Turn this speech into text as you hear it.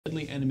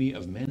deadly enemy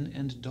of men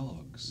and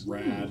dogs.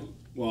 Rad.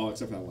 Well,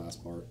 except for that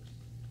last part.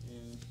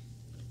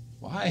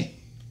 Why?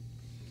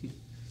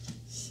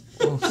 Is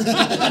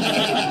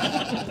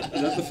that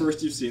the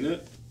first you've seen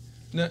it?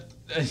 No,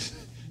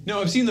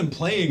 no, I've seen them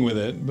playing with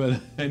it, but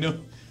I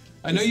know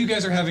you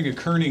guys are having a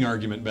kerning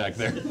argument back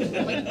there.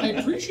 I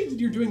appreciate that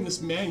you're doing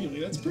this manually.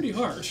 That's pretty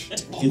harsh.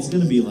 It's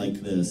going to be like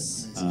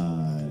this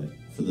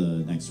for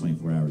the next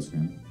 24 hours,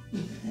 Graham.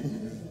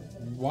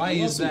 Why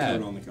is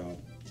that? On the cod.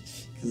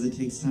 Because it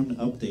takes time to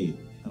update,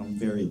 and I'm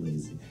very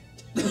lazy.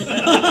 He's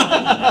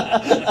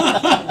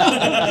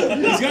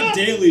got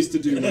dailies to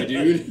do, my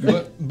dude.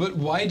 But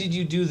why did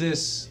you do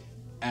this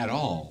at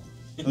all?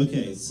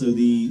 Okay, so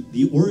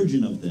the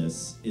origin of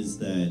this is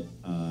that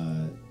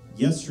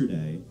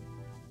yesterday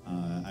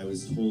I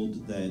was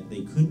told that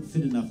they couldn't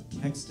fit enough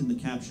text in the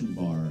caption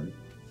bar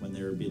when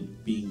they were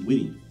being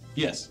witty.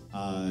 Yes.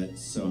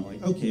 So I'm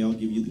like, okay, I'll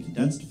give you the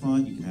condensed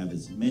font. You can have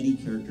as many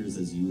characters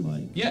as you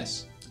like.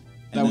 Yes.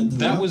 And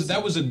that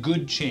was a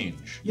good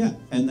change. Yeah,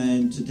 and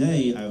then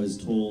today I was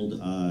told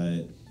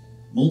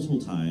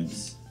multiple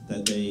times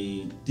that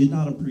they did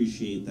not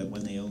appreciate that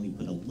when they only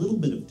put a little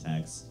bit of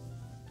text,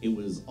 it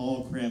was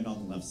all crammed on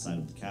the left side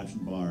of the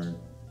caption bar,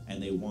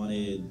 and they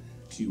wanted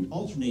to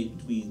alternate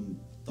between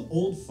the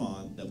old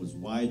font that was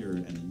wider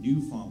and the new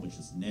font which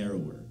is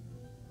narrower.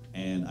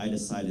 And I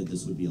decided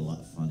this would be a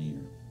lot funnier.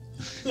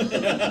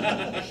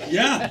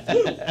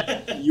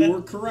 Yeah, you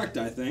were correct,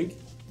 I think.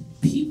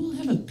 People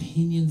have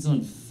opinions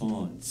on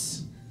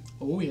fonts.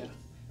 Oh yeah.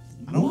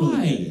 I don't Why?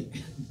 really get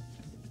it.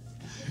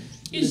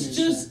 It's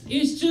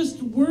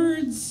just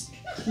words.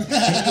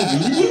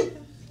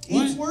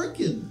 It's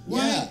working.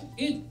 Why?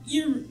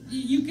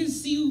 You can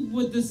see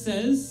what this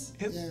says.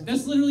 It-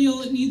 That's literally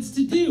all it needs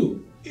to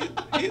do.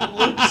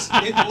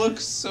 It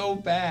looks so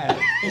bad.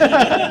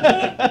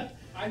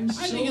 I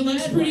think it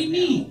looks pretty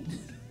neat.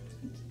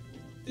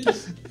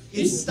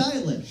 It's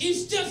stylish.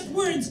 It's just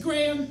words,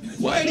 Graham.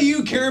 Why do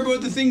you care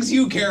about the things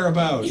you care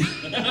about?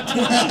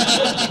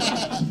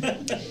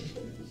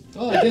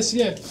 Oh, I guess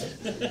yeah.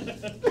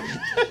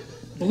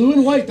 Blue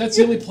and white. That's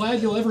the only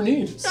plaid you'll ever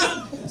need.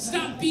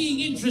 Stop being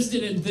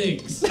interested in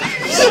things.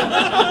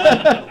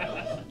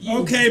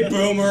 Okay,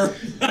 boomer.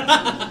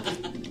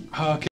 Okay.